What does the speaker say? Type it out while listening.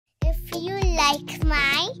If you like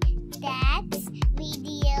my dad's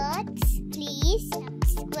videos, please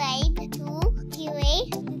subscribe to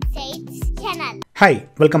QA Insights channel. Hi,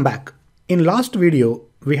 welcome back. In last video,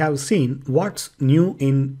 we have seen what's new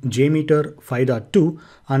in JMeter 5.2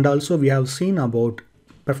 and also we have seen about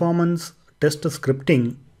performance test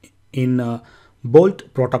scripting in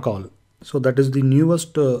Bolt protocol. So that is the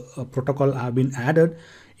newest protocol have been added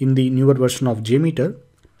in the newer version of JMeter.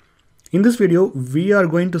 In this video, we are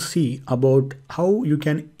going to see about how you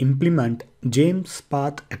can implement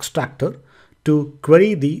JMESPath Extractor to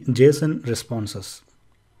query the JSON responses.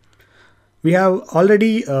 We have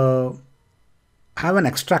already have an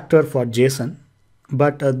extractor for JSON,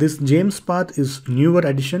 but this JMESPath is newer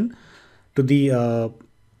addition to the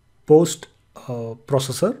post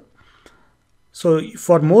processor. So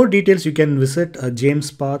for more details, you can visit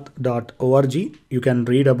jmespath.org. You can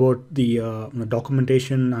read about the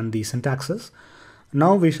documentation and the syntaxes.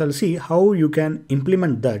 Now we shall see how you can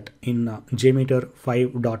implement that in JMeter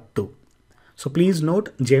 5.2. So please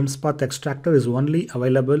note, JMESPath Extractor is only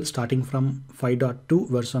available starting from 5.2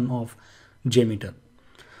 version of JMeter.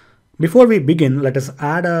 Before we begin, let us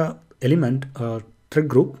add a element, thread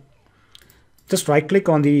group. Just right click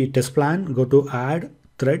on the test plan, go to add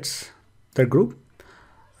threads, thread group,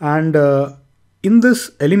 and in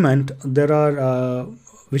this element there are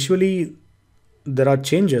visually there are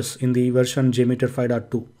changes in the version JMeter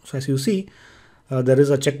 5.2. So as you see, there is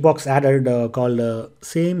a checkbox added called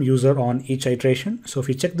same user on each iteration. So if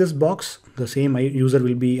you check this box, the same user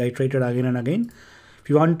will be iterated again and again. If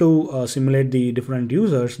you want to simulate the different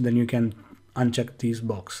users, then you can uncheck this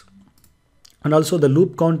box. And also the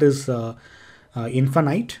loop count is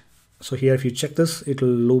infinite. So here if you check this, it will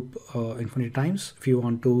loop infinite times. If you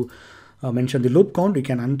want to mention the loop count, you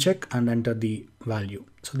can uncheck and enter the value.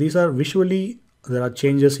 So these are visually, there are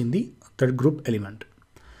changes in the thread group element.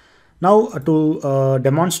 Now to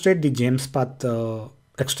demonstrate the JMESPath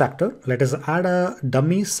extractor, let us add a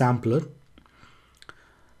dummy sampler.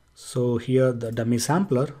 So here the dummy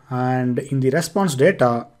sampler, and in the response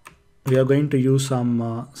data, we are going to use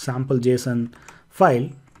some sample JSON file.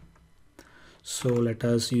 So let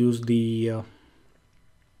us use the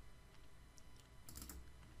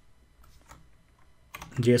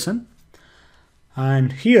JSON,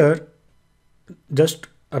 and here just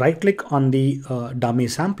right click on the dummy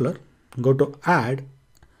sampler, go to add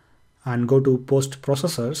and go to post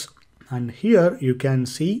processors, and here you can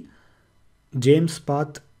see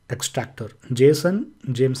JMESPath extractor, JSON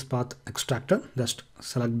JMESPath extractor. Just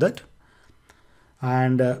select that,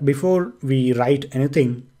 and before we write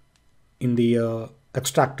anything in the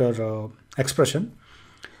extractor expression,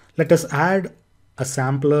 let us add a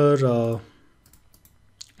sampler,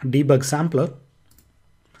 debug sampler,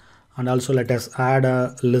 and also let us add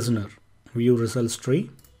a listener, view results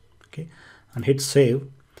tree, okay, and hit save.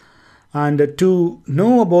 And to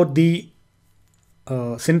know about the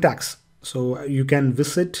syntax, so you can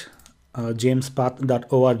visit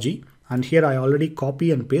jmespath.org, and here I already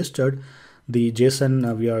copy and pasted the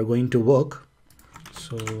JSON we are going to work.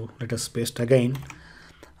 So let us paste again,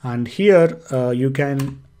 and here you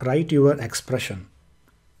can write your expression,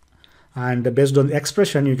 and based on the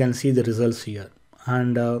expression you can see the results here.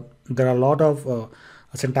 And there are a lot of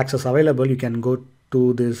syntaxes available. You can go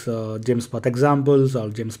to this JMESPath examples or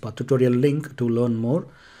JMESPath tutorial link to learn more.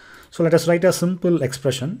 So let us write a simple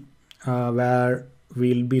expression where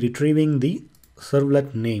we'll be retrieving the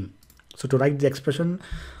servlet name. So to write the expression,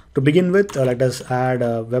 to begin with, let us add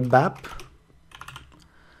a web app.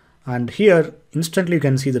 And here instantly you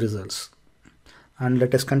can see the results. And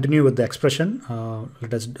let us continue with the expression.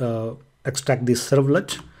 Let us extract the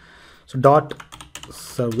servlet. So dot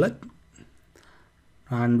servlet,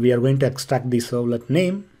 and we are going to extract the servlet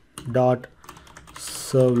name dot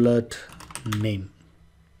servlet name.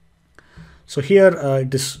 So here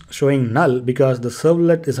it is showing null because the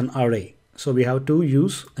servlet is an array. So we have to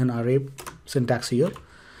use an array syntax here.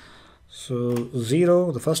 So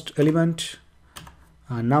 0, the first element.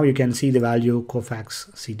 And now you can see the value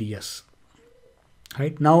Cofax CDS.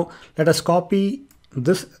 Right, now let us copy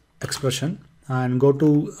this expression and go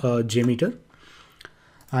to JMeter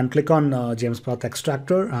and click on JMESPath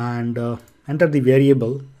Extractor and enter the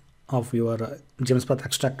variable of your JMESPath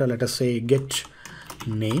Extractor. Let us say get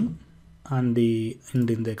name, and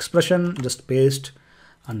in the expression just paste,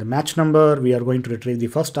 and the match number we are going to retrieve the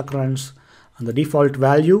first occurrence, and the default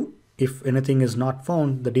value, if anything is not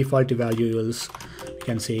found, the default value is, you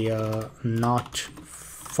can say not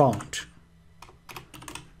found.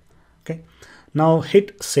 Okay, now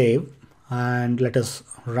hit save and let us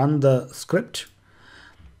run the script.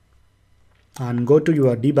 and go to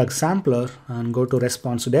your debug sampler and go to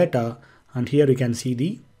response data, and here you can see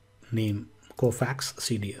the name Kofax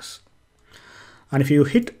CDS. And if you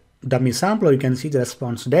hit dummy sampler, you can see the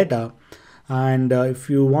response data. And if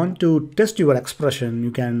you want to test your expression,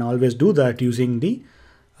 you can always do that using the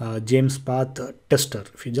JMESPath tester.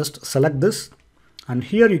 If you just select this, and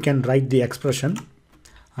here you can write the expression,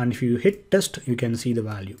 and if you hit test, you can see the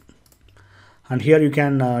value. And here you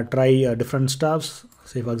can try different stuffs.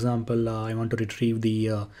 Say for example, I want to retrieve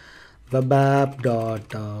the web app dot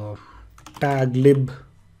taglib.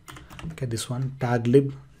 Okay, this one,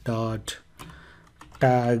 taglib dot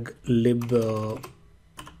taglib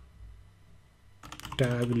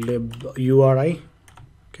URI.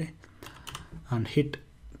 Okay, and hit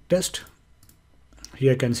test.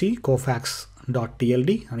 Here you can see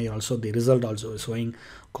kofax.tld, and here also the result also is showing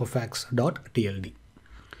kofax.tld.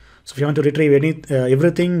 So if you want to retrieve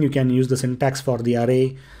everything, you can use the syntax for the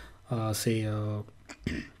array, say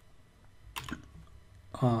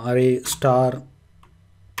array star.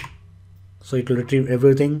 So it will retrieve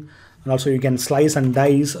everything. And also you can slice and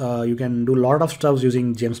dice. You can do a lot of stuff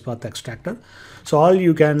using JMESPath Extractor. So all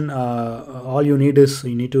you need is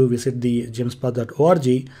you need to visit the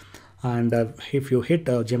jmespath.org, and if you hit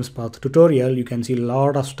JMESPath tutorial, you can see a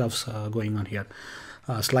lot of stuffs going on here.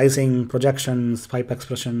 Slicing, projections, pipe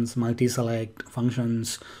expressions, multi-select,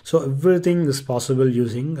 functions. So everything is possible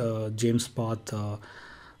using JMESPath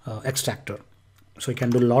Extractor. So you can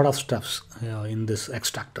do a lot of stuffs in this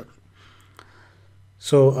extractor.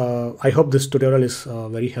 So I hope this tutorial is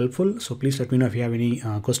very helpful. So please let me know if you have any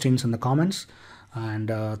questions in the comments. And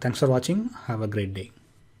thanks for watching. Have a great day.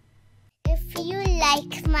 If you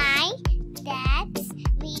like my dad's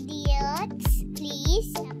videos,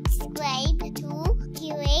 please subscribe to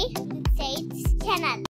QA Insights channel.